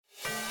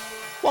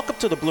Welcome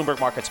to the Bloomberg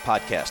Markets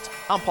Podcast.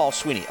 I'm Paul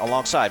Sweeney,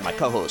 alongside my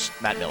co-host,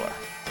 Matt Miller.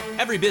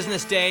 Every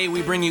business day,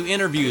 we bring you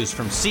interviews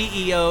from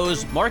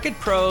CEOs, market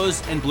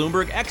pros, and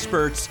Bloomberg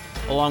experts,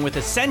 along with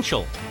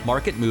essential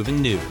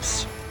market-moving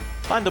news.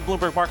 Find the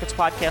Bloomberg Markets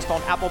Podcast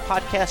on Apple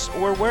Podcasts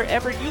or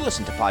wherever you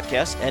listen to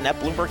podcasts and at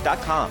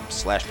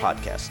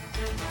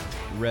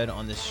Bloomberg.com/podcast. Read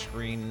on the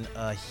screen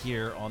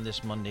here on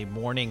this Monday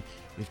morning,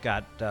 we've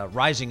got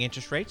rising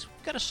interest rates.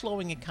 We've got a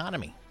slowing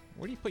economy.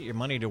 Where do you put your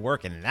money to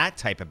work in that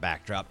type of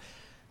backdrop?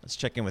 Let's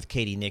check in with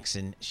Katie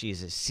Nixon. She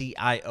is a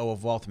CIO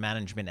of Wealth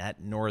Management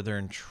at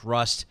Northern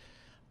Trust.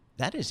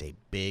 That is a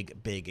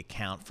big, big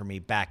account for me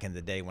back in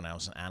the day when I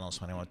was an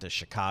analyst, when I went to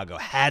Chicago.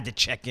 Had to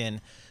check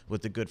in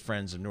with the good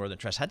friends of Northern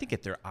Trust. Had to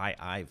get their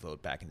II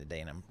vote back in the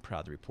day, and I'm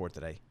proud to report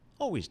that I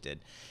always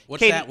did. What's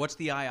Katie, that? What's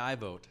the II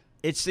vote?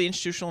 It's the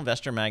Institutional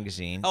Investor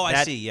magazine. Oh,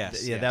 I see.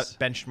 Yes. Yeah, yes.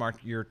 That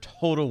benchmarked your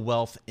total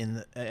wealth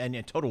and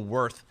your total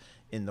worth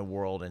in the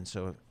world. And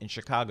so in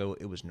Chicago,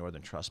 it was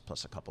Northern Trust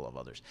plus a couple of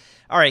others.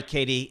 All right,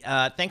 Katie,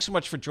 thanks so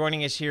much for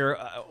joining us here.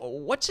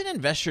 What's an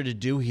investor to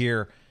do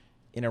here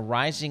in a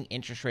rising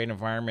interest rate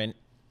environment,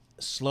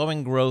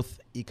 slowing growth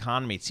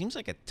economy? It seems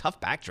like a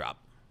tough backdrop.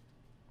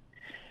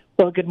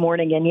 Well, good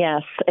morning. And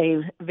yes,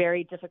 a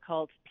very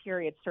difficult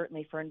period,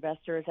 certainly for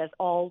investors, as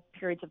all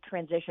periods of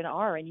transition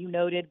are. And you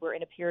noted we're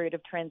in a period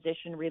of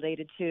transition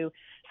related to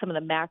some of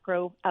the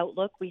macro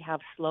outlook. We have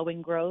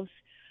slowing growth.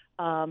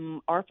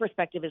 Our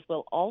perspective is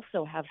we'll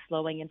also have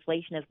slowing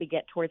inflation as we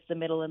get towards the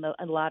middle and the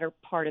latter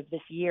part of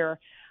this year.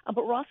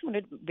 But we're also in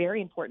a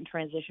very important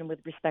transition with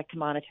respect to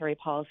monetary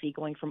policy,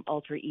 going from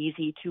ultra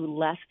easy to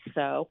less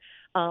so.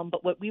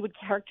 But what we would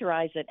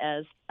characterize it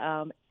as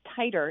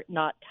tighter,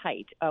 not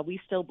tight. We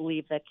still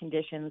believe that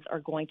conditions are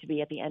going to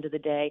be, at the end of the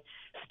day,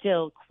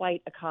 still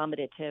quite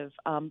accommodative,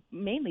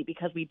 mainly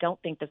because we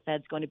don't think the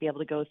Fed's going to be able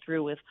to go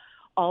through with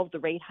all of the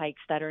rate hikes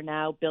that are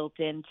now built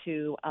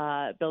into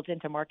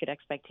market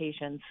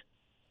expectations.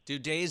 Do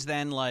days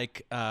then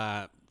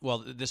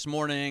this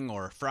morning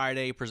or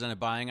Friday present a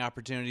buying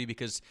opportunity?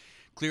 Because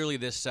clearly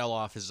this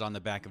sell-off is on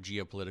the back of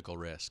geopolitical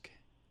risk.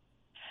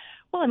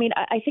 Well, I mean,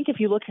 I think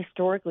if you look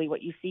historically,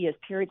 what you see is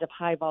periods of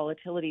high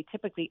volatility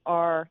typically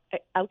are,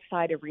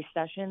 outside of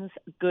recessions,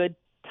 a good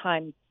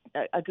time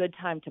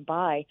to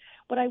buy.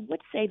 What I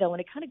would say, though,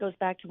 and it kind of goes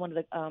back to one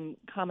of the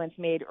comments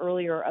made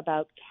earlier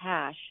about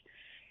cash,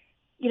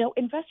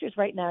 investors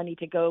right now need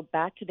to go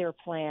back to their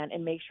plan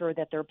and make sure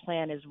that their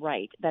plan is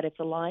right, that it's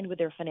aligned with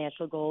their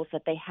financial goals,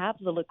 that they have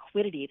the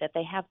liquidity, that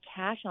they have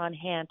cash on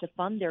hand to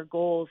fund their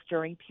goals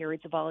during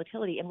periods of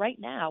volatility. And right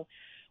now,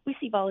 we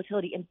see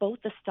volatility in both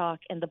the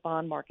stock and the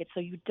bond market. So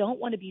you don't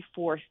want to be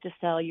forced to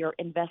sell your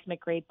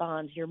investment-grade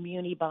bonds, your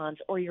muni bonds,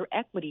 or your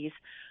equities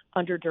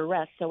under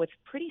duress. So it's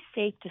pretty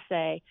safe to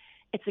say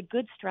it's a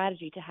good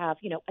strategy to have,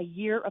 a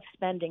year of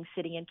spending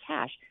sitting in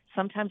cash.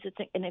 Sometimes it's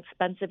an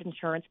expensive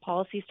insurance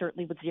policy.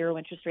 Certainly with zero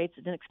interest rates,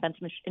 it's an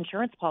expensive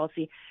insurance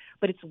policy.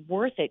 But it's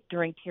worth it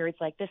during periods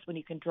like this when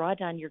you can draw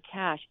down your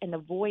cash and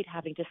avoid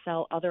having to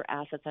sell other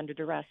assets under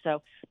duress.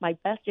 So my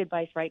best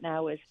advice right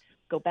now is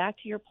go back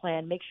to your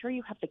plan. Make sure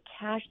you have the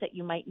cash that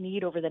you might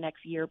need over the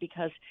next year,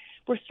 because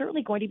we're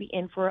certainly going to be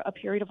in for a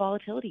period of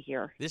volatility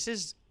here. This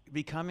is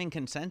becoming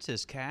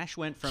consensus. Cash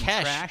went from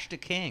trash to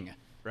king,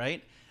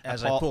 right?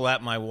 As I pull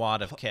out my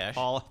wad of cash.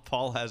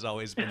 Paul has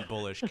always been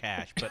bullish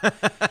cash.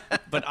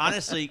 But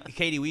honestly,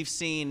 Katie, we've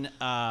seen,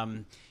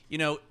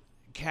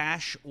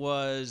 cash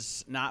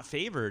was not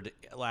favored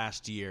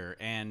last year.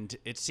 And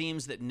it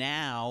seems that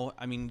now,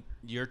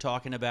 you're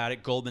talking about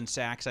it. Goldman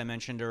Sachs, I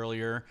mentioned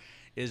earlier,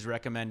 is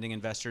recommending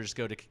investors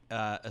go to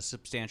a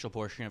substantial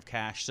portion of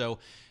cash. So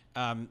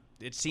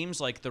it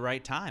seems like the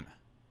right time.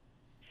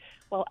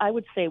 Well, I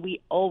would say we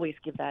always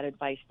give that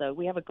advice, though.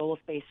 We have a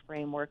goals-based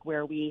framework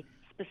where we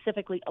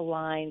specifically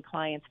align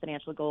clients'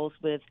 financial goals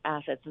with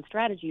assets and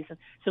strategies. And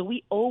so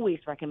we always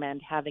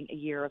recommend having a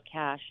year of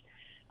cash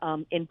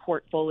in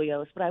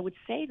portfolios. What I would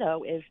say,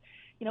 though, is,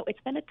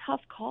 it's been a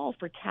tough call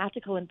for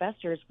tactical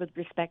investors with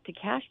respect to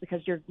cash,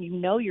 because you're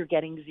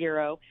getting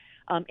zero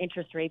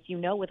interest rates.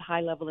 With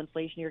high-level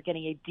inflation, you're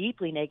getting a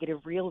deeply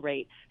negative real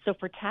rate. So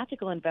for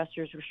tactical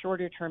investors with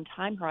shorter-term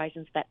time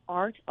horizons that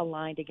aren't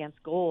aligned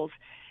against goals,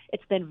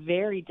 it's been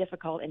very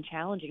difficult and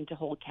challenging to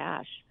hold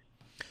cash.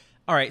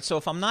 All right, so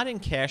if I'm not in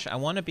cash, I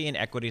want to be in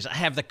equities. I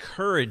have the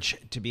courage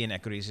to be in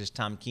equities, as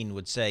Tom Keene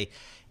would say.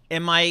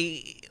 Am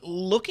I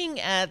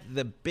looking at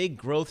the big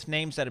growth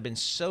names that have been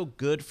so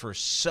good for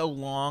so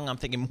long? I'm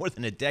thinking more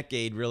than a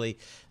decade, really.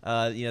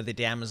 The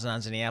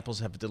Amazons and the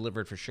Apples have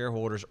delivered for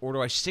shareholders. Or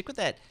do I stick with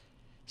that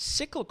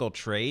cyclical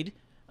trade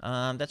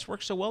that's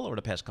worked so well over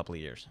the past couple of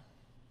years?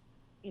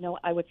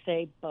 I would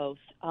say both.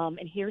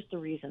 And here's the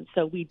reason.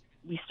 So we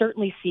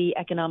certainly see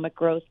economic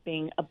growth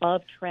being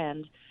above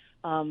trend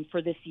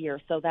for this year.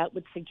 So that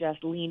would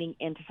suggest leaning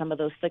into some of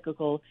those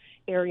cyclical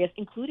areas,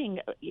 including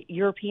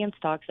European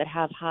stocks that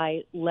have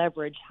high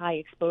leverage, high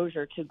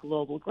exposure to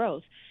global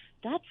growth.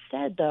 That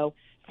said, though,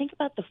 think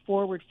about the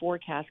forward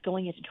forecast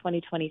going into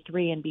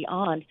 2023 and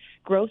beyond.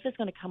 Growth is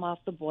going to come off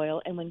the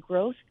boil, and when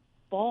growth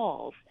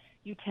falls,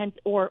 you tend,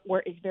 or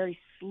is very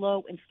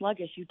slow and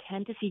sluggish, you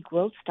tend to see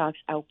growth stocks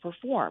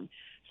outperform.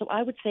 So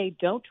I would say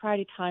don't try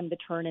to time the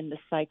turn in the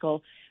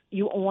cycle.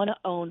 You want to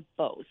own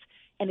both.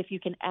 And if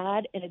you can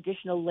add an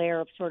additional layer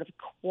of sort of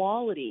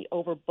quality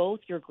over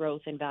both your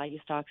growth and value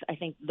stocks, I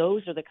think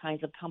those are the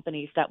kinds of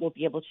companies that will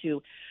be able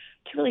to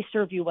really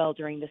serve you well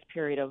during this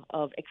period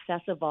of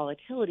excessive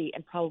volatility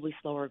and probably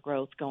slower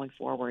growth going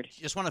forward.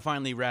 Just want to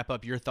finally wrap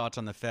up your thoughts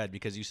on the Fed,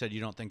 because you said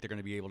you don't think they're going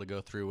to be able to go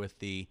through with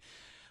the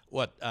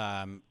 4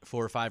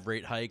 or 5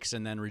 rate hikes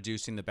and then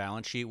reducing the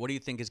balance sheet. What do you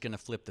think is going to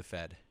flip the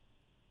Fed?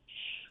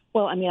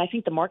 Well, I mean, I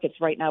think the market's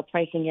right now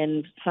pricing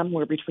in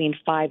somewhere between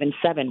 5 and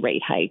 7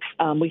 rate hikes.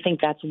 We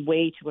think that's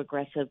way too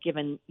aggressive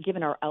given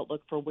our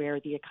outlook for where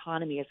the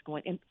economy is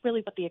going and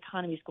really what the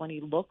economy is going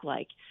to look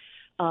like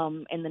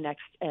in the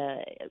next,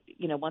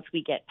 once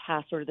we get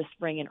past sort of the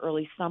spring and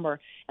early summer.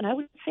 And I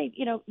would say,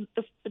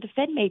 the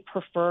Fed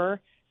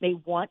may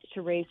want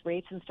to raise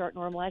rates and start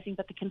normalizing,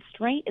 but the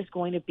constraint is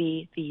going to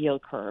be the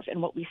yield curve.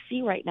 And what we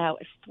see right now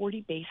is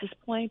 40 basis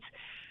points.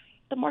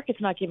 The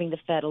market's not giving the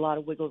Fed a lot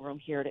of wiggle room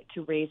here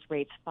to raise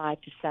rates 5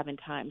 to 7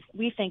 times.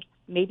 We think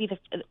maybe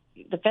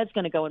the Fed's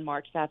going to go in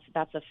March. That's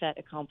a fait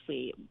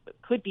accompli.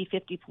 Could be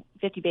 50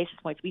 basis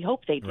points. We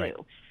hope they do. Right.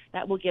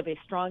 That will give a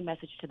strong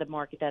message to the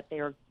market that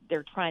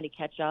they're trying to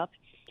catch up.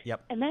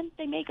 Yep. And then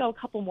they may go a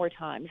couple more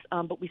times,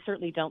 but we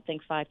certainly don't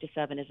think 5 to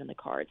 7 is in the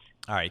cards.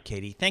 All right,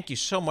 Katie, thank you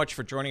so much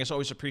for joining us.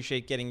 Always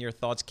appreciate getting your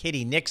thoughts.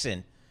 Katie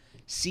Nixon,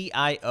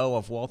 CIO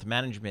of Wealth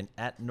Management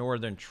at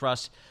Northern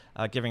Trust,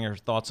 giving her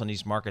thoughts on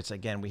these markets.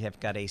 Again, we have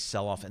got a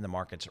sell-off in the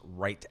markets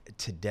right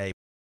today.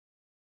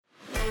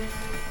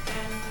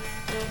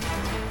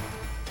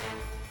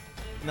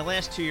 In the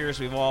last 2 years,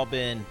 we've all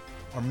been,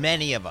 or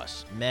many of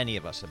us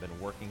have been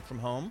working from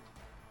home,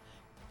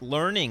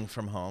 learning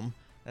from home.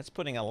 That's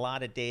putting a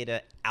lot of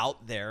data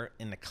out there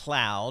in the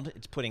cloud.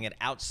 It's putting it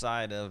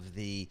outside of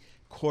the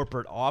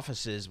corporate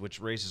offices, which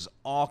raises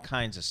all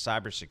kinds of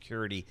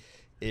cybersecurity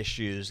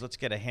issues. Let's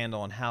get a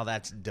handle on how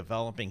that's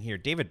developing here.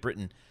 David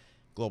Britton,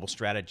 Global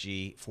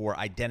Strategy for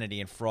Identity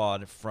and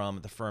Fraud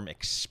from the firm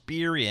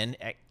Experian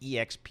at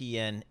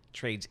EXPN,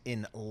 trades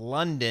in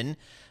London.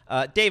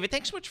 David,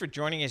 thanks so much for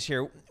joining us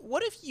here.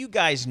 What have you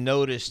guys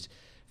noticed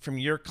from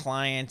your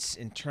clients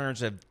in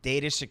terms of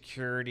data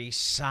security,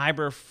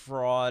 cyber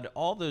fraud,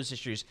 all those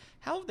issues?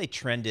 How have they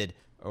trended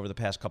over the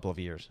past couple of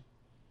years?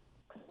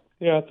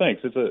 Yeah,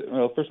 thanks. First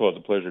of all, it's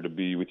a pleasure to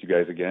be with you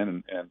guys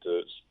again and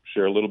to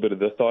share a little bit of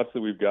the thoughts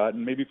that we've got.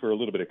 And maybe for a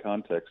little bit of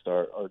context,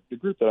 the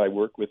group that I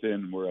work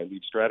within, where I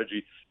lead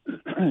strategy,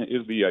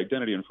 is the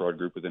identity and fraud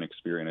group within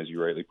Experian, as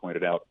you rightly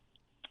pointed out,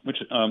 which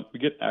we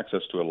get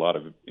access to a lot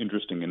of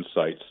interesting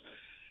insights.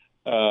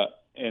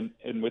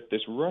 And with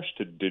this rush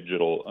to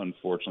digital,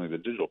 unfortunately,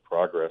 the digital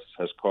progress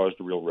has caused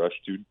a real rush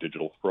to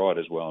digital fraud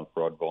as well, and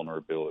fraud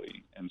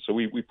vulnerability. And so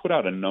we put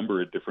out a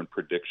number of different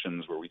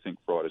predictions where we think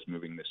fraud is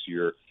moving this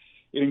year.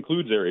 It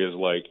includes areas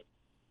like,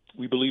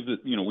 we believe that,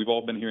 we've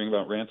all been hearing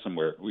about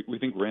ransomware. We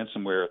think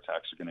ransomware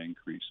attacks are going to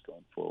increase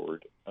going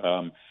forward.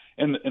 And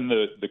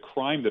the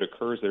crime that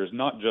occurs there is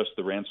not just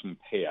the ransom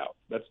payout.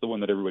 That's the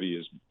one that everybody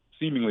is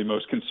seemingly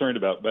most concerned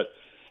about. But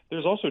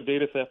there's also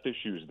data theft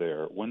issues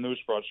there. When those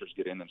fraudsters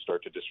get in and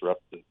start to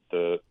disrupt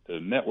the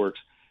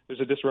networks,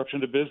 there's a disruption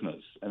to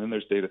business. And then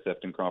there's data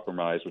theft and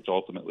compromise, which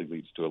ultimately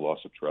leads to a loss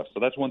of trust. So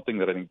that's one thing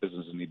that I think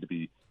businesses need to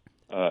be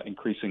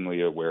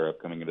increasingly aware of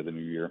coming into the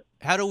new year.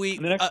 How do we?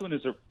 And the next one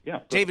is,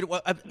 David,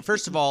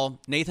 first of all,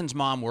 Nathan's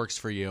mom works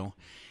for you.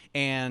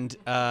 And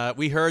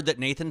we heard that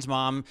Nathan's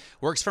mom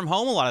works from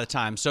home a lot of the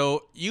time.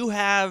 So you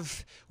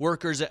have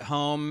workers at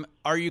home.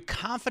 Are you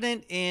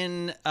confident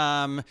in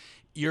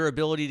your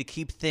ability to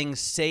keep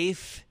things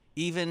safe,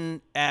 even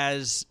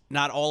as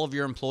not all of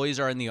your employees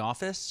are in the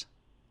office?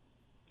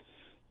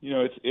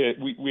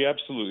 We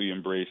absolutely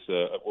embrace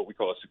what we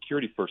call a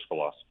security-first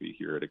philosophy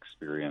here at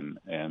Experian,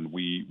 and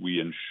we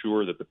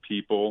ensure that the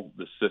people,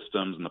 the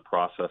systems, and the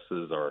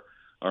processes are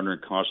under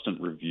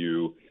constant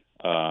review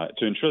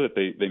to ensure that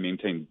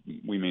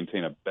we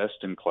maintain a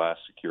best-in-class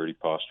security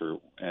posture,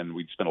 and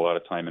we spend a lot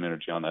of time and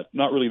energy on that.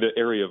 Not really the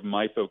area of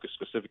my focus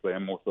specifically.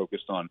 I'm more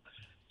focused on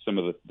some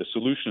of the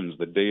solutions,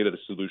 the data, the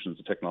solutions,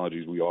 the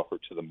technologies we offer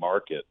to the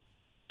market,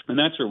 and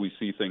that's where we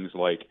see things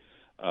like.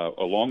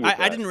 Along with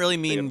I didn't really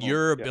mean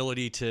your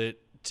ability to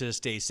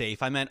stay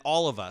safe. I meant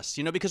all of us,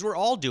 because we're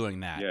all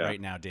doing that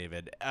right now,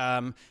 David.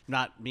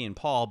 Not me and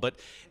Paul,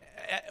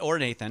 or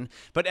Nathan,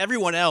 but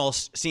everyone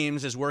else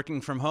is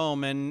working from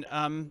home,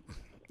 and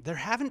there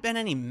haven't been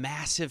any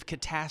massive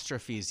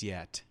catastrophes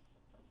yet.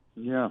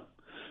 Yeah.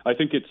 I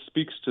think it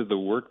speaks to the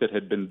work that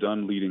had been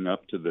done leading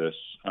up to this,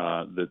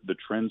 the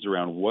trends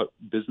around what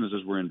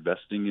businesses were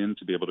investing in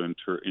to be able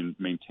to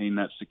maintain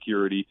that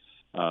security.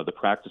 The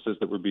practices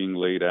that were being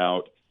laid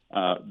out,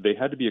 they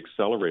had to be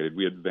accelerated.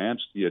 We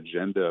advanced the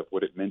agenda of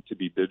what it meant to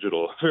be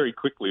digital very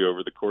quickly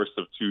over the course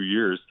of 2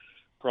 years,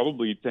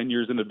 probably 10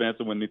 years in advance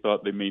of when they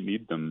thought they may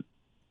need them.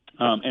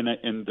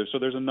 So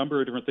there's a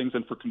number of different things.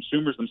 And for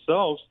consumers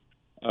themselves,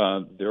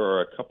 there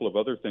are a couple of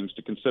other things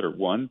to consider.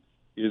 One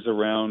is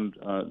around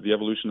the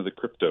evolution of the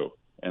crypto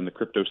and the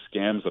crypto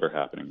scams that are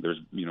happening. There's,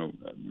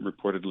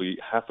 reportedly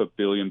 $500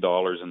 million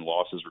in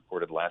losses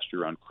reported last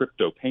year on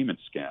crypto payment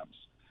scams.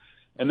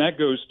 And that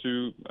goes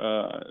to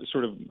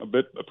sort of a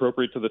bit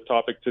appropriate to the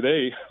topic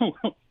today,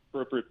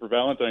 appropriate for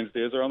Valentine's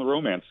Day, is around the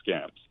romance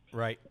scams.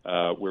 Right.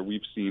 Where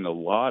we've seen a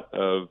lot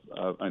of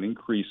an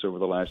increase over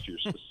the last year,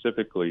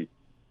 specifically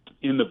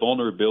in the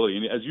vulnerability.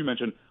 And as you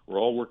mentioned, we're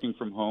all working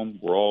from home.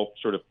 We're all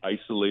sort of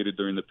isolated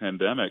during the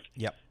pandemic.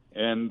 Yep.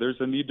 And there's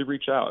a need to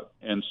reach out.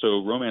 And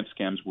so romance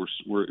scams it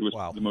was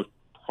Wow. the most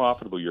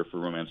profitable year for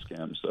romance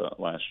scams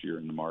last year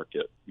in the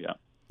market. Yeah.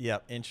 Yeah,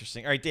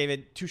 interesting. All right,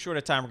 David, too short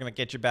a time. We're going to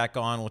get you back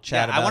on. We'll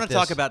chat about I want to this.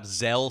 talk about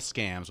Zelle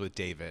scams with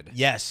David.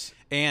 Yes.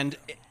 And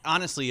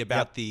honestly,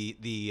 about Yep.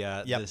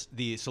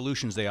 the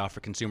solutions they offer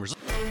consumers.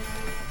 I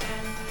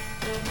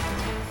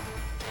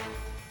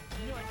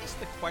guess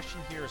the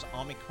question here is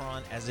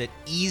Omicron, as it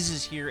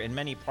eases here in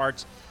many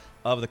parts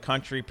of the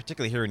country,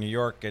 particularly here in New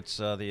York. It's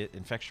the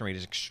infection rate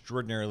is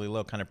extraordinarily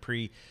low, kind of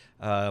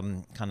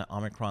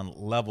Omicron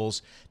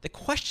levels. The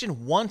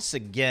question once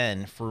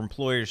again for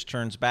employers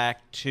turns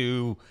back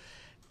to,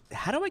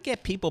 how do I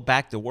get people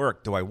back to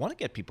work? Do I want to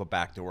get people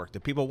back to work? Do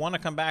people want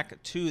to come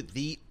back to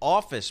the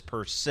office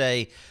per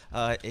se?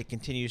 It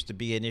continues to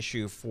be an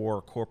issue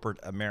for corporate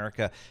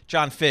America.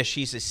 John Fish,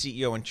 he's the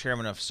CEO and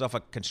chairman of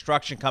Suffolk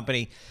Construction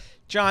Company.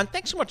 John,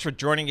 thanks so much for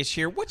joining us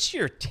here. What's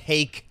your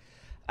take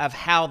of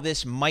how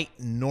this might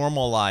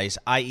normalize,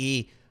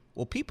 i.e.,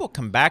 will people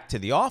come back to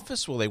the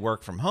office? Will they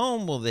work from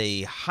home? Will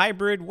they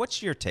hybrid?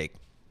 What's your take?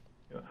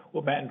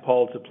 Well, Matt and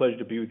Paul, it's a pleasure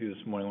to be with you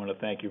this morning. I want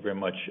to thank you very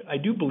much. I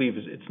do believe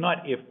it's not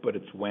if, but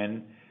it's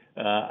when.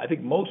 I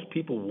think most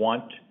people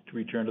want to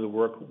return to the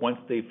work once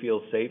they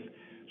feel safe.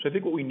 So I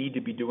think what we need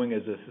to be doing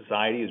as a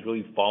society is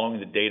really following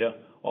the data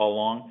all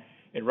along.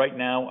 And right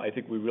now, I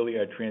think we really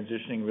are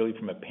transitioning really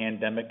from a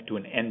pandemic to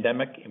an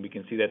endemic, and we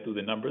can see that through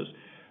the numbers.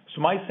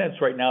 So my sense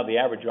right now, the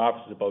average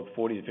office is about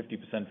 40 to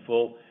 50%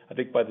 full. I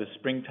think by the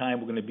springtime,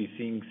 we're going to be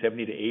seeing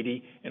 70 to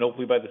 80, and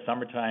hopefully by the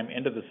summertime,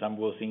 end of the summer,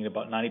 we're seeing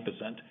about 90%.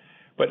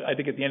 But I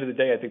think at the end of the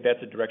day, I think that's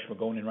the direction we're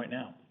going in right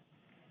now.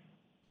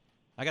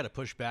 I got to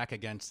push back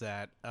against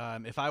that.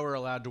 If I were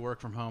allowed to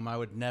work from home, I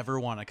would never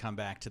want to come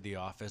back to the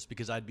office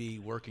because I'd be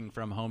working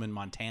from home in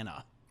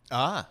Montana.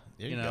 There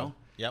you know? go.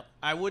 Yep.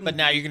 I wouldn't. But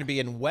now you're going to be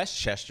in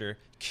Westchester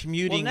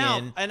commuting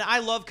in. And I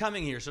love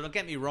coming here, so don't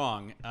get me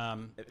wrong.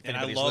 And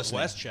I love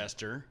listening.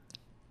 Westchester,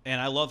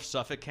 and I love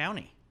Suffolk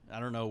County. I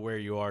don't know where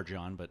you are,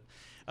 John, but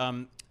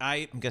I'm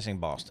guessing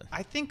Boston.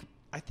 I think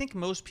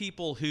most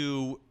people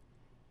who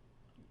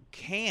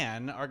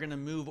are going to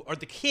move, or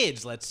the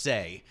kids, let's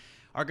say,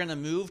 are going to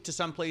move to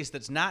some place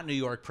that's not New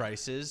York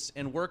prices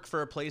and work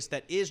for a place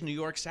that is New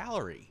York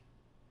salary.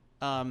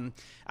 I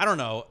don't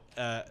know.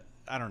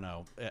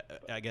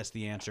 I guess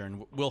the answer,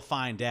 and we'll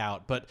find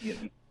out. But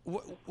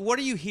what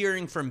are you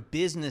hearing from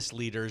business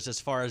leaders as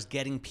far as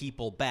getting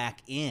people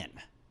back in?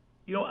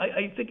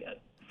 I think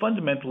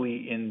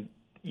fundamentally in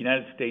the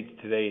United States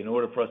today, in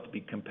order for us to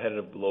be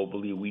competitive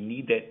globally, we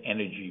need that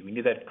energy. We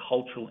need that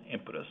cultural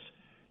impetus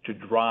to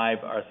drive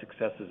our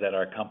successes at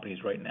our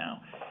companies right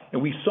now.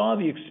 And we saw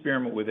the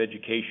experiment with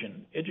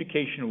education.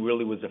 Education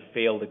really was a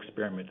failed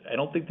experiment. I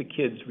don't think the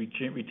kids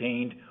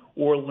retained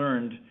or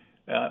learned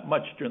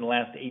much during the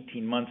last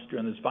 18 months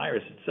during this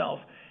virus itself.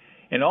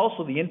 And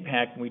also the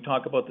impact when we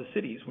talk about the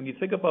cities. When you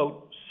think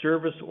about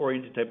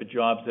service-oriented type of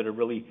jobs that are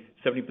really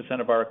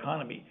 70% of our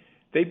economy,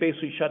 they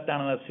basically shut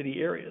down in our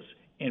city areas.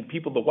 And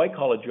people, the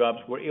white-collar jobs,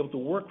 were able to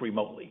work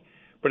remotely.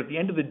 But at the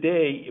end of the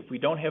day, if we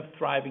don't have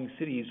thriving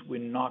cities, we're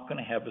not going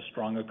to have a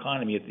strong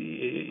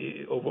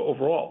economy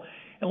overall.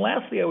 And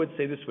lastly, I would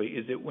say this way,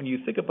 is that when you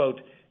think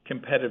about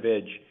competitive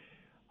edge,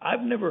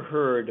 I've never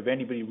heard of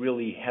anybody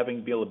really having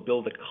to be able to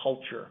build a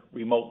culture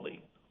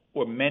remotely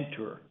or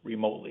mentor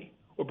remotely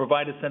or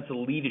provide a sense of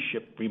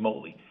leadership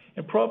remotely.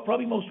 And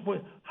probably most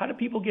important, how do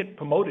people get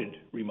promoted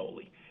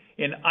remotely?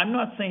 And I'm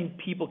not saying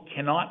people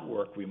cannot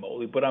work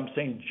remotely, but I'm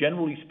saying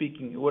generally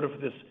speaking, in order for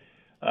this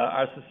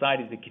our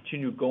society to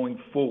continue going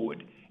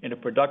forward in a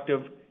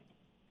productive,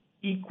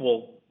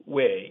 equal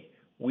way,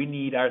 we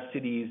need our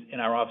cities and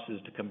our offices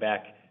to come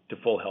back to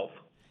full health.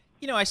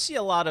 I see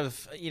a lot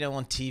of,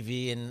 on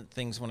TV and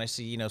things when I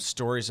see,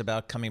 stories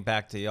about coming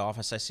back to the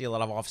office. I see a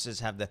lot of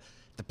offices have the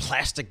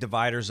plastic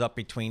dividers up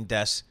between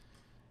desks.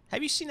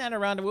 Have you seen that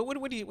around?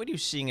 What are you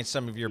seeing in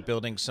some of your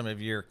buildings, some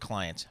of your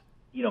clients?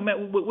 Matt,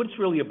 what it's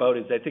really about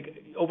is I think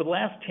over the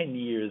last 10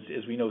 years,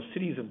 as we know,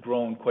 cities have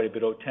grown quite a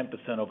bit,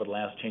 10% over the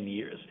last 10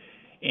 years.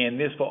 And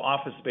this for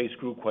office space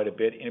grew quite a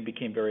bit, and it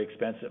became very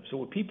expensive. So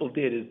what people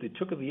did is they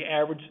took the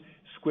average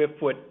square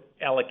foot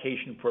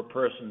allocation per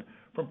person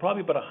from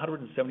probably about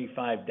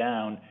 175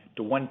 down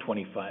to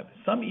 125.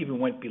 Some even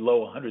went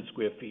below 100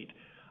 square feet.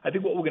 I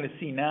think what we're going to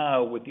see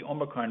now with the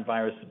Omicron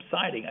virus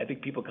subsiding, I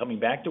think people coming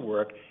back to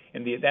work,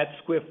 and that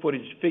square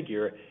footage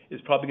figure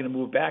is probably going to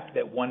move back to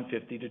that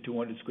 150 to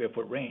 200 square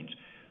foot range.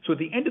 So at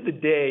the end of the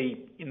day,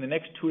 in the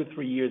next 2 to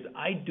 3 years,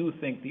 I do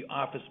think the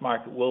office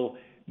market will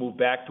move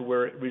back to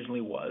where it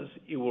originally was.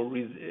 It will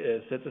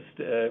set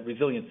the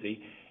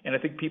resiliency, and I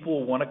think people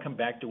will want to come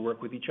back to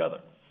work with each other.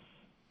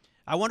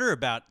 I wonder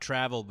about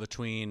travel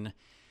between,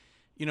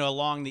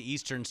 along the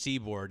eastern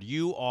seaboard.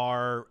 You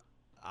are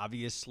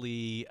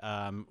obviously,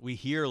 we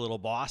hear a little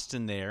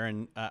Boston there,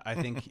 and I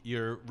think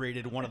you're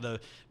rated one of the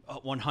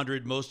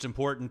 100 most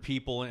important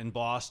people in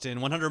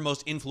Boston, 100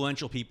 most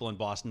influential people in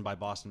Boston by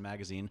Boston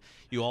Magazine.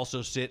 You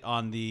also sit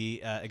on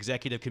the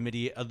executive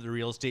committee of the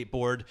Real Estate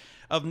Board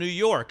of New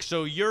York.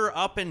 So you're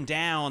up and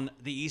down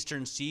the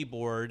eastern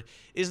seaboard.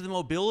 Is the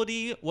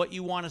mobility what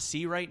you want to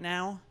see right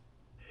now?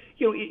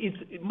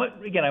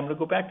 Again, I'm going to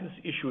go back to this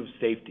issue of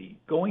safety.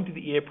 Going to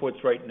the airports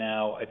right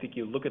now, I think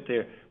you look at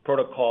their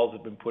protocols that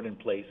have been put in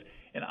place,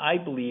 and I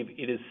believe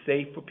it is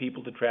safe for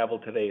people to travel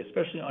today,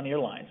 especially on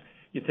airlines.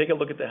 You take a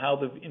look at how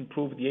they've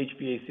improved the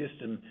HVA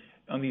system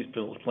on these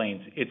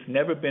planes. It's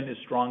never been as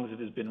strong as it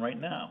has been right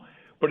now.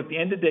 But at the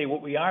end of the day,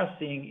 what we are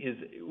seeing is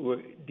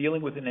we're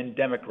dealing with an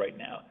endemic right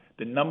now.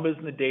 The numbers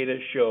and the data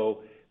show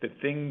that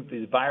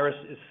the virus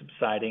is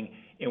subsiding,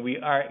 and we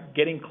are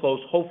getting close,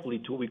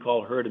 hopefully, to what we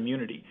call herd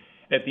immunity.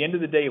 At the end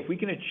of the day, if we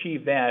can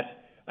achieve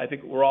that, I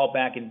think we're all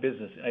back in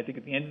business. And I think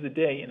at the end of the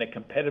day, in a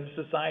competitive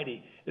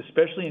society,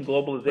 especially in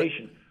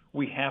globalization,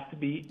 we have to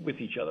be with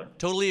each other.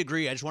 Totally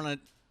agree. I just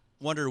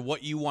wonder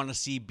what you want to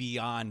see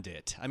beyond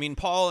it. I mean,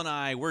 Paul and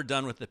I, we're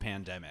done with the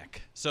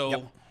pandemic.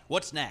 So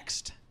What's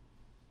next?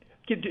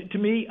 To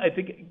me, I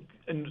think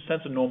in a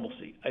sense of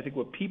normalcy. I think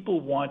what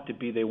people want to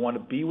be, they want to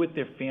be with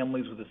their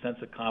families with a sense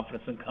of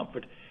confidence and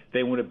comfort.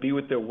 They want to be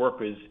with their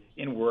workers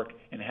in work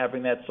and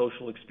having that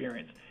social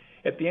experience.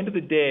 At the end of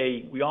the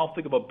day, we all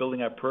think about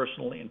building our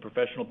personal and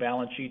professional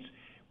balance sheets.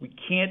 We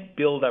can't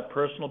build our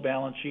personal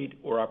balance sheet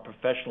or our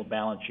professional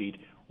balance sheet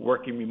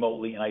working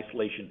remotely in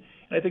isolation.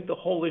 And I think the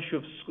whole issue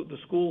of the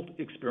school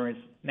experience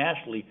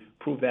nationally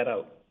proved that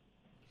out.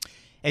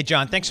 Hey,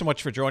 John, thanks so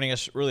much for joining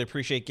us. Really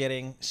appreciate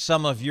getting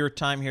some of your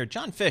time here.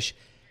 John Fish,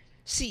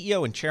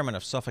 CEO and chairman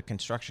of Suffolk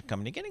Construction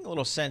Company, getting a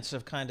little sense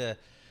of kind of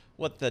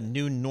what the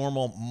new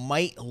normal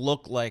might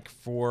look like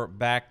for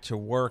back to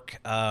work.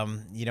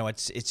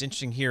 It's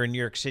interesting here in New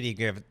York City.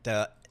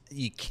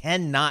 You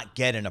cannot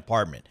get an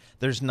apartment.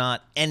 There's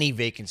not any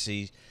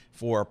vacancies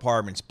for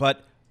apartments.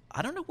 But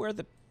I don't know where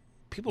the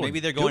people maybe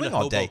they're going to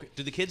all Hoboken. day.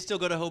 Do the kids still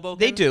go to Hoboken?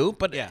 They do,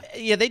 but yeah,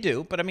 they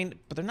do. But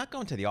but they're not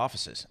going to the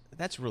offices.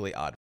 That's really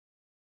odd.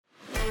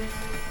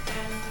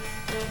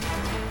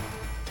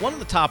 One of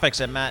the topics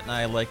that Matt and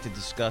I like to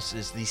discuss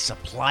is the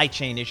supply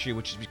chain issue,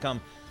 which has become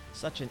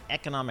such an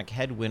economic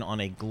headwind on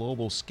a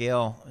global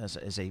scale as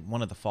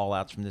one of the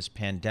fallouts from this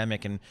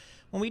pandemic. And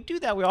when we do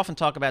that, we often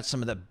talk about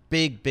some of the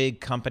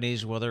big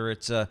companies, whether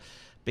it's a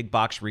big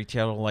box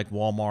retailer like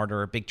Walmart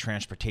or a big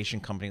transportation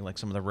company like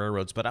some of the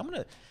railroads. But I'm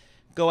going to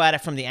go at it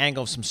from the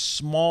angle of some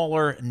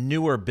smaller,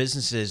 newer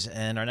businesses,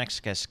 and our next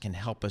guest can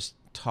help us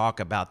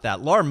talk about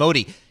that. Laura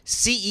Modi,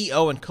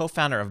 CEO and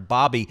co-founder of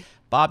Bobby.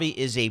 Bobby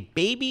is a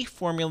baby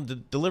formula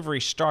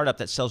delivery startup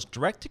that sells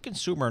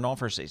direct-to-consumer and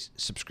offers a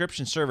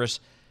subscription service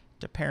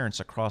to parents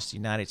across the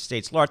United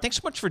States. Laura, thanks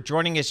so much for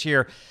joining us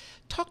here.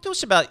 Talk to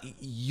us about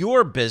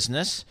your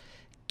business,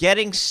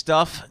 getting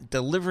stuff,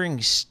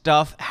 delivering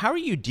stuff. How are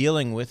you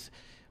dealing with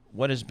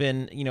what has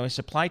been, a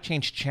supply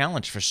chain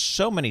challenge for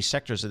so many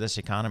sectors of this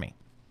economy?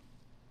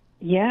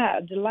 Yeah,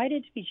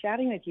 delighted to be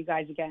chatting with you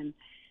guys again.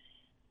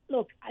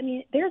 Look,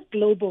 there's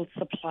global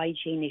supply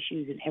chain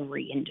issues in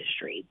every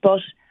industry,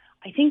 but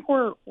I think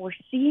we're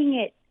seeing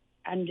it,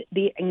 and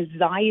the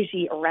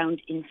anxiety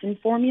around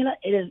infant formula,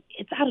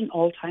 it's at an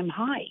all-time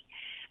high.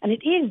 And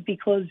it is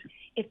because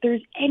if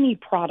there's any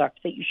product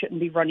that you shouldn't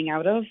be running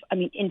out of,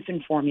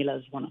 infant formula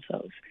is one of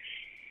those.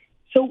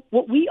 So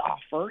what we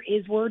offer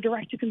is we're a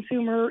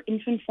direct-to-consumer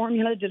infant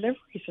formula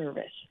delivery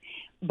service.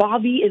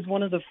 Bobby is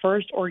one of the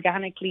first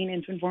organic clean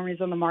infant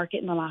formulas on the market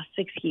in the last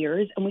 6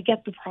 years, and we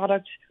get the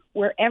product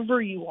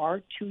wherever you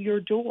are to your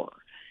door.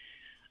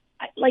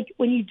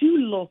 When you do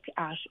look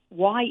at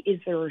why is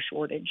there a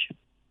shortage,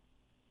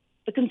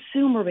 the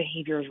consumer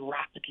behavior is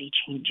rapidly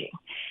changing,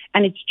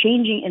 and it's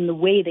changing in the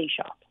way they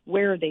shop,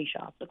 where they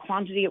shop, the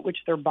quantity at which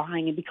they're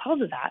buying. And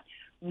because of that,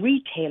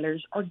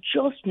 retailers are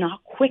just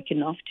not quick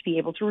enough to be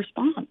able to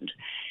respond.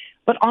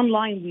 But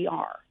online we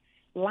are.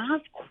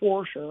 Last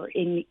quarter,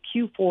 in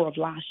Q4 of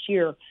last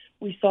year,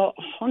 we saw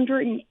a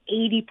 180%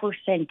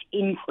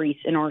 increase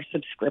in our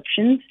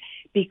subscriptions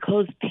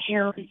because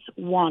parents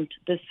want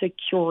the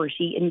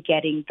security in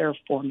getting their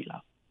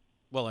formula.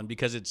 Well, and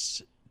because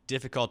it's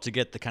difficult to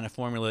get the kind of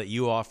formula that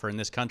you offer in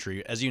this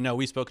country. As you know,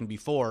 we've spoken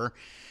before.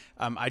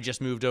 I just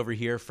moved over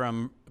here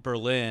from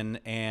Berlin,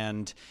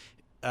 and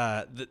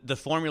the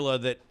formula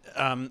that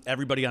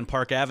everybody on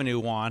Park Avenue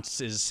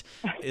wants is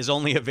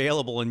only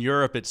available in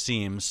Europe, it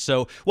seems.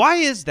 So why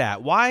is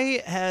that?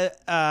 Why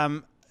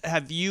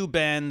have you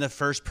been the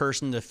first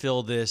person to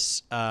fill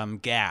this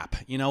gap?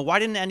 Why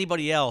didn't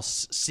anybody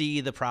else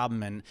see the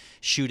problem and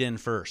shoot in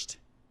first?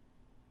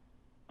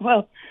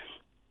 Well,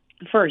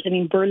 first,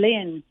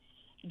 Berlin,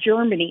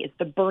 Germany is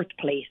the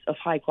birthplace of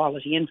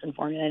high-quality infant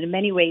formula, and in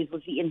many ways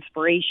was the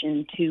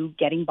inspiration to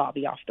getting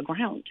Bobby off the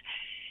ground.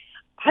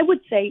 I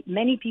would say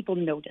many people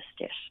noticed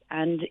it.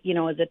 And,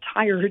 as a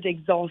tired,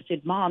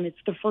 exhausted mom,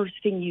 it's the first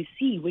thing you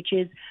see, which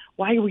is,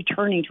 why are we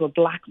turning to a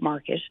black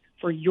market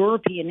for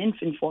European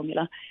infant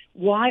formula?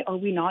 Why are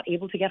we not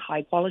able to get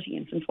high-quality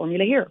infant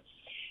formula here?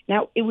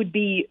 Now, it would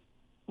be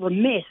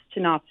remiss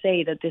to not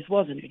say that this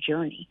wasn't a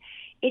journey.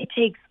 It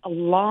takes a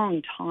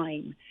long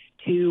time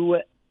to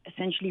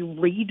essentially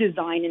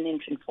redesign an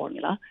infant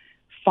formula,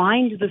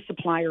 find the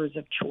suppliers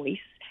of choice,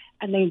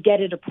 and then get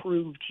it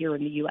approved here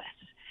in the U.S.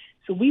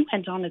 So we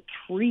went on a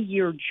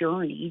 3-year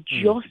journey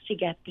just to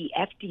get the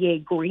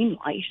FDA green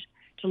light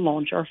to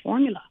launch our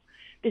formula.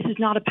 This is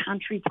not a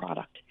pantry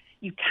product.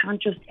 You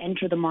can't just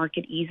enter the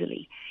market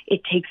easily.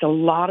 It takes a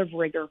lot of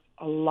rigor,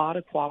 a lot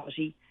of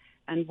quality,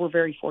 and we're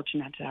very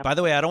fortunate to have. By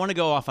the way, I don't want to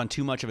go off on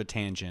too much of a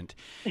tangent,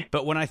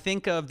 but when I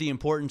think of the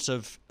importance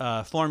of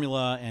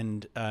formula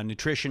and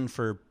nutrition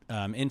for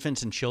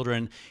infants and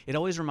children, it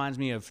always reminds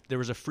me of, there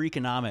was a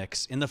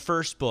Freakonomics in the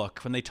first book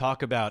when they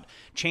talk about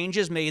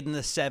changes made in the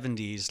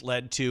 70s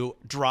led to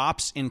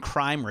drops in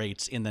crime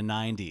rates in the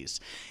 90s.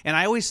 And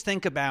I always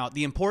think about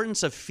the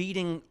importance of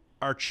feeding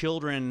our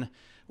children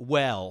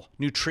well,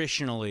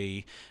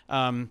 nutritionally,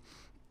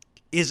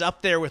 is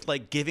up there with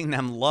like giving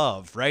them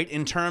love, right?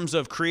 In terms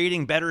of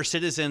creating better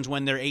citizens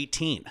when they're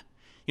 18,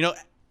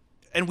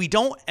 and we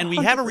don't, and we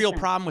have a real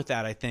problem with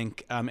that, I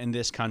think, in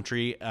this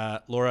country.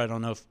 Laura, I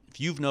don't know if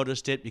you've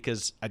noticed it,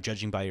 because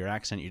judging by your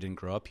accent, you didn't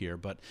grow up here,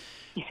 but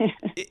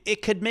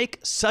it could make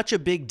such a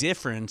big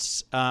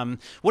difference.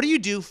 What do you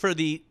do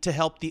to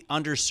help the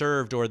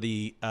underserved or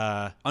the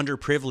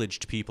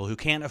underprivileged people who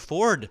can't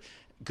afford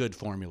good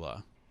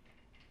formula?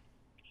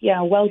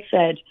 Yeah, well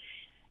said.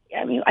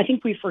 I mean, I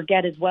think we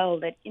forget as well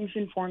that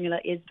infant formula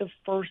is the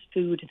first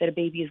food that a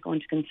baby is going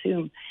to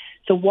consume.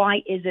 So why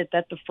is it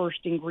that the first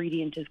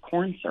ingredient is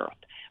corn syrup?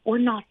 We're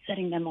not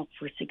setting them up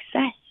for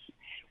success.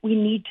 We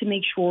need to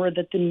make sure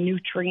that the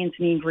nutrients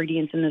and the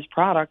ingredients in this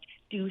product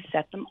do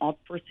set them up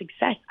for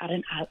success at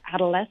an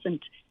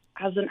adolescent,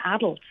 as an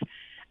adult.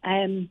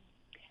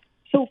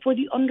 So for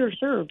the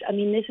underserved, I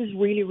mean, this is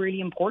really, really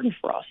important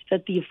for us,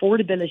 that the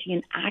affordability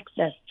and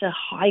access to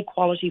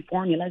high-quality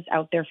formula is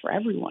out there for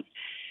everyone.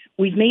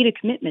 We've made a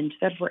commitment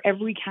that for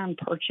every can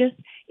purchase,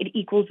 it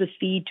equals a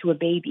feed to a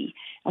baby.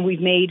 And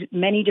we've made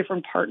many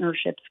different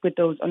partnerships with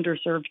those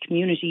underserved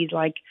communities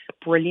like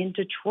Brilliant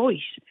Detroit,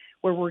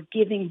 where we're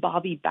giving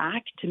Bobby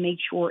back to make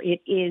sure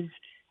it is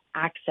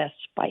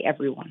accessed by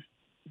everyone.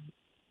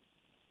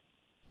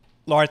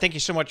 Laura, thank you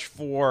so much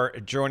for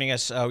joining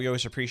us. We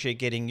always appreciate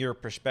getting your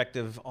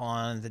perspective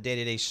on the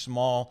day-to-day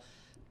small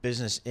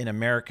business in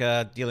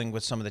America, dealing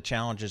with some of the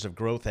challenges of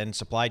growth and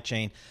supply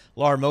chain.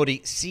 Laura Modi,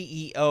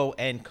 CEO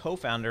and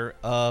co-founder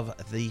of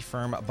the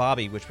firm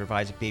Bobby, which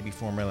provides baby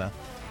formula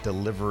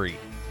delivery.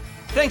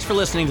 Thanks for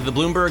listening to the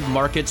Bloomberg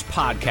Markets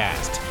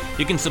Podcast.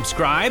 You can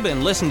subscribe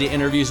and listen to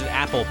interviews at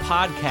Apple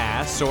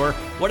Podcasts or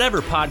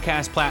whatever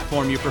podcast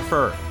platform you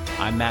prefer.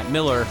 I'm Matt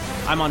Miller.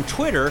 I'm on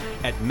Twitter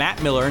at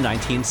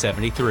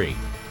MattMiller1973.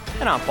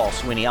 And I'm Paul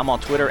Sweeney. I'm on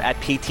Twitter at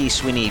PT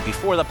Sweeney.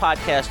 Before the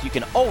podcast, you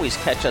can always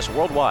catch us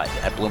worldwide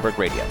at Bloomberg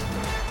Radio.